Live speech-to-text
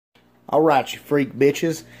Alright, you freak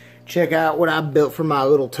bitches. Check out what I built for my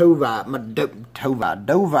little Dovii,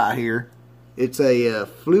 Dovii here. It's a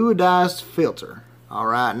fluidized filter.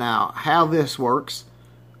 Alright, now how this works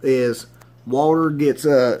is water gets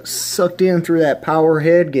sucked in through that power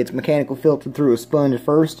head, gets mechanical filtered through a sponge at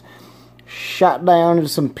first, shot down into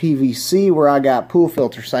some PVC where I got pool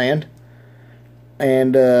filter sand,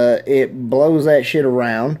 and it blows that shit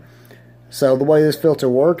around. So the way this filter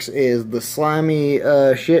works is the slimy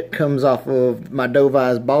shit comes off of my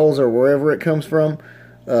Dovii's balls or wherever it comes from,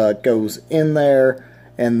 goes in there,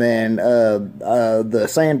 and then the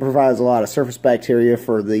sand provides a lot of surface bacteria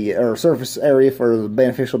for the surface area for the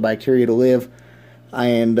beneficial bacteria to live,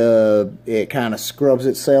 and it kind of scrubs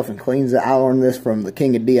itself and cleans it. I learned this from the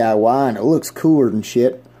king of DIY, and it looks cooler than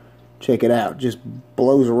shit. Check it out, just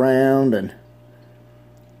blows around, and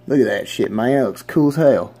look at that shit, man. It looks cool as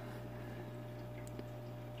hell.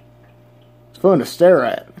 Fun to stare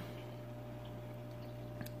at.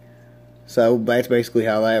 So that's basically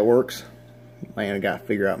how that works. Man, I gotta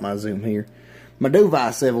figure out my zoom here. My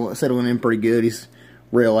Dovii settling in pretty good. He's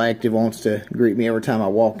real active, wants to greet me every time I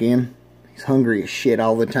walk in. He's hungry as shit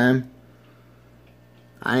all the time.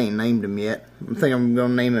 I ain't named him yet. I think I'm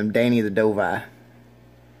gonna name him Danny the Doviito.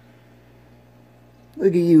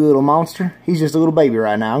 Look at you, little monster. He's just a little baby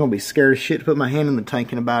right now. I'm gonna be scared as shit to put my hand in the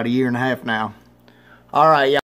tank in about 1.5 years now. Alright, y'all.